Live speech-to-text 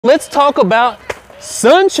let's talk about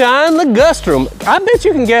Sunshine Ligustrum. I bet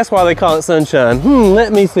you can guess why they call it sunshine.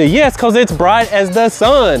 Let me see. Yes, because it's bright as the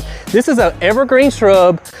sun. This is an evergreen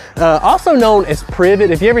shrub, also known as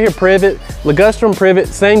privet. If you ever hear privet, Ligustrum, privet,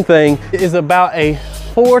 same thing. It is about a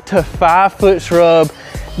 4 to 5 foot shrub.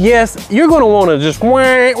 Yes, you're gonna wanna just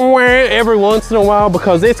wah, wah every once in a while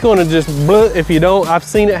because it's gonna just bleh if you don't. I've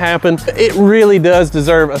seen it happen. It really does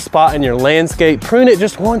deserve a spot in your landscape. Prune it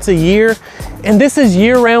just once a year, and this is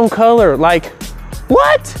year-round color. Like,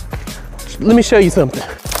 what? Let me show you something.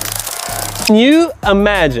 Can you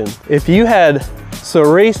imagine if you had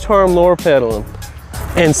Cerise Charm Loropetalum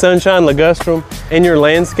and Sunshine Ligustrum in your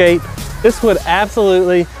landscape? This would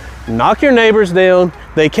absolutely knock your neighbors down.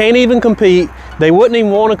 They can't even compete. They wouldn't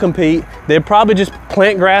even want to compete. They'd probably just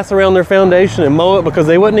plant grass around their foundation and mow it because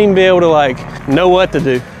they wouldn't even be able to like know what to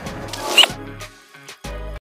do.